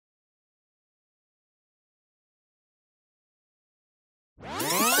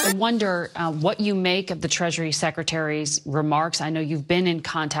I wonder what you make of the Treasury Secretary's remarks. I know you've been in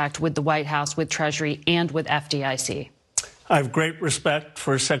contact with the White House, with Treasury, and with FDIC. I have great respect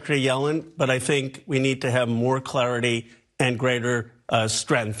for Secretary Yellen, but I think we need to have more clarity and greater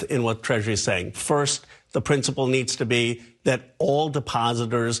strength in what Treasury is saying. First, the principle needs to be that all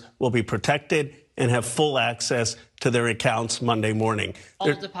depositors will be protected and have full access to their accounts Monday morning.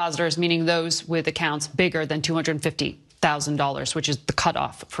 All depositors, meaning those with accounts bigger than $250,000, which is the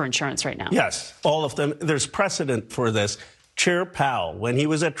cutoff for insurance right now. Yes, all of them. There's precedent for this. Chair Powell, when he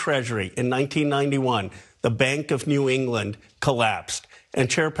was at Treasury in 1991, the Bank of New England collapsed. And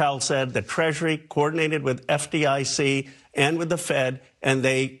Chair Powell said that Treasury coordinated with FDIC and with the Fed, and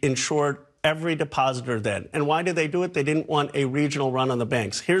they insured every depositor then. And why did they do it? They didn't want a regional run on the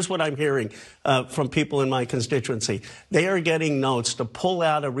banks. Here's what I'm hearing from people in my constituency. They are getting notes to pull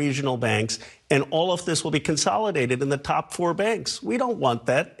out of regional banks, and all of this will be consolidated in the top 4 banks. We don't want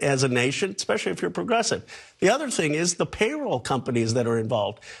that as a nation, especially if you're progressive. The other thing is the payroll companies that are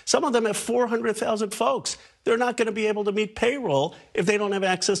involved. Some of them have 400,000 folks. They're not going to be able to meet payroll if they don't have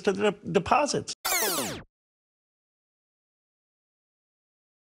access to the deposits.